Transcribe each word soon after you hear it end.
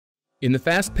In the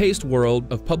fast-paced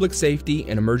world of public safety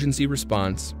and emergency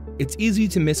response, it's easy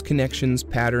to miss connections,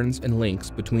 patterns, and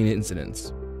links between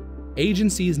incidents.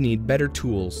 Agencies need better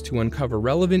tools to uncover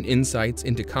relevant insights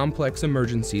into complex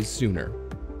emergencies sooner.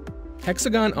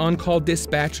 Hexagon OnCall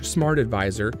Dispatch Smart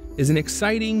Advisor is an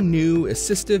exciting new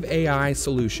assistive AI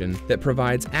solution that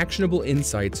provides actionable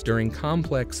insights during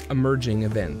complex emerging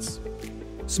events.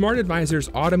 Smart Advisor's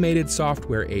automated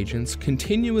software agents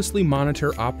continuously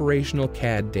monitor operational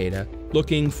CAD data,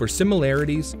 looking for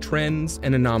similarities, trends,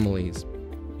 and anomalies.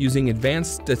 Using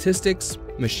advanced statistics,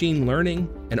 machine learning,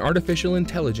 and artificial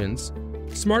intelligence,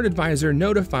 Smart Advisor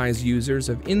notifies users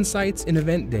of insights in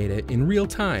event data in real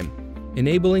time,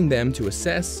 enabling them to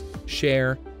assess,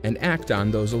 share, and act on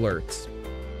those alerts.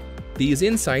 These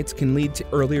insights can lead to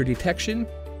earlier detection,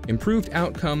 improved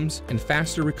outcomes, and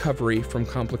faster recovery from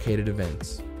complicated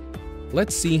events.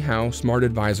 Let's see how Smart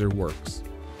Advisor works.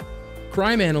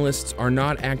 Crime analysts are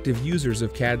not active users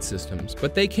of CAD systems,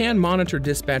 but they can monitor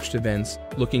dispatched events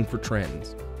looking for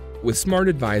trends. With Smart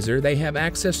Advisor, they have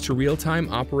access to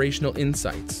real-time operational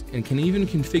insights and can even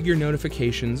configure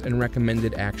notifications and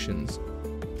recommended actions.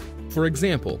 For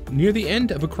example, near the end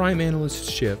of a crime analyst's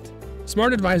shift,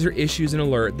 Smart Advisor issues an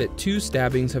alert that 2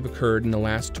 stabbings have occurred in the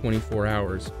last 24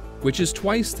 hours, which is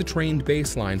twice the trained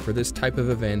baseline for this type of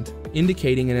event,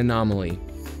 indicating an anomaly.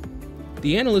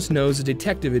 The analyst knows a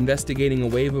detective investigating a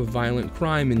wave of violent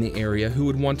crime in the area who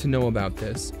would want to know about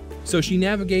this, so she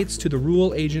navigates to the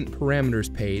Rule Agent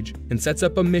Parameters page and sets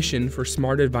up a mission for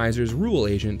Smart Advisor's Rule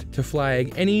Agent to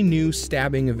flag any new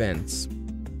stabbing events.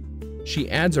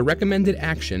 She adds a recommended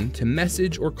action to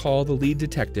message or call the lead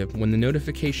detective when the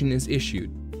notification is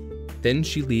issued. Then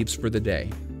she leaves for the day.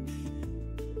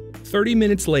 30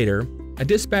 minutes later, a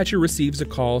dispatcher receives a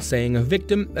call saying a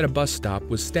victim at a bus stop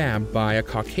was stabbed by a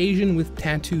Caucasian with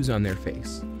tattoos on their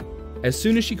face. As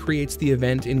soon as she creates the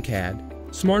event in CAD,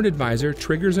 Smart Advisor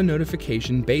triggers a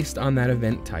notification based on that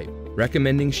event type,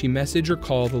 recommending she message or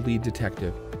call the lead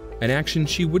detective, an action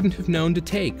she wouldn't have known to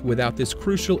take without this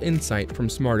crucial insight from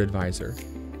Smart Advisor.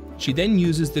 She then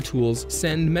uses the tool's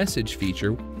Send Message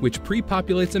feature, which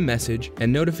pre-populates a message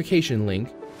and notification link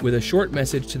with a short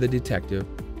message to the detective,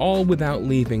 all without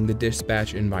leaving the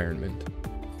dispatch environment.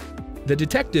 The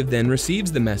detective then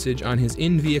receives the message on his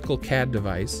in-vehicle CAD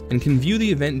device and can view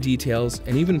the event details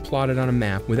and even plot it on a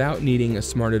map without needing a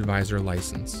Smart Advisor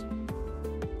license.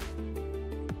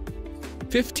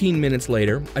 15 minutes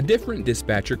later, a different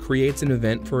dispatcher creates an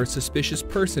event for a suspicious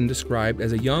person described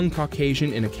as a young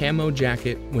Caucasian in a camo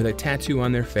jacket with a tattoo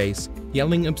on their face,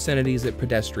 yelling obscenities at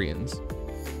pedestrians.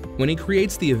 When he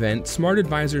creates the event, Smart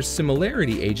Advisor's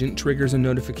Similarity Agent triggers a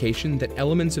notification that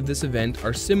elements of this event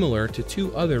are similar to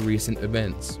 2 other recent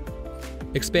events.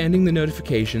 Expanding the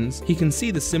notifications, he can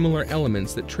see the similar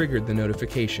elements that triggered the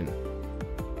notification.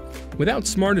 Without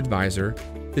Smart Advisor,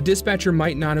 the dispatcher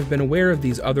might not have been aware of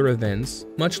these other events,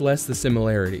 much less the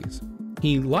similarities.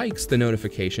 He likes the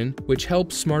notification, which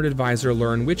helps Smart Advisor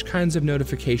learn which kinds of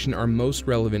notification are most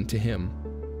relevant to him.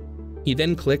 He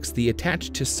then clicks the Attach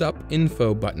to SUP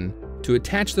Info button to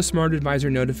attach the Smart Advisor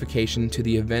notification to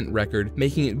the event record,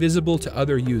 making it visible to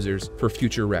other users for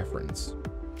future reference.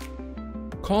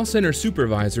 Call center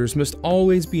supervisors must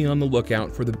always be on the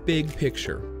lookout for the big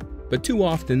picture, but too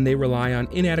often they rely on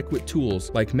inadequate tools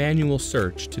like manual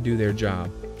search to do their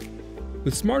job.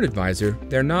 With Smart Advisor,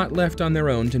 they're not left on their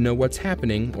own to know what's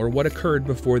happening or what occurred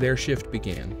before their shift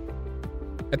began.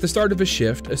 At the start of a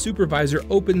shift, a supervisor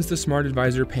opens the Smart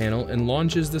Advisor panel and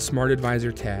launches the Smart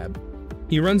Advisor tab.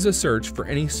 He runs a search for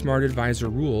any Smart Advisor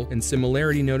rule and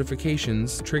similarity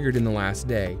notifications triggered in the last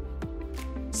day.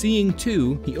 Seeing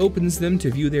 2, he opens them to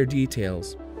view their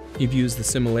details. He views the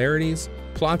similarities,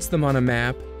 plots them on a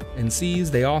map, and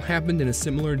sees they all happened in a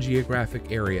similar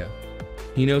geographic area.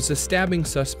 He knows the stabbing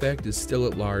suspect is still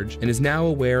at large and is now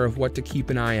aware of what to keep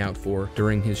an eye out for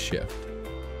during his shift.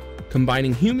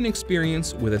 Combining human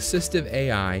experience with assistive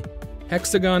AI,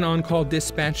 Hexagon OnCall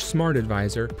Dispatch Smart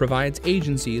Advisor provides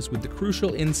agencies with the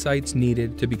crucial insights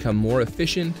needed to become more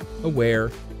efficient,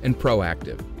 aware, and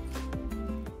proactive.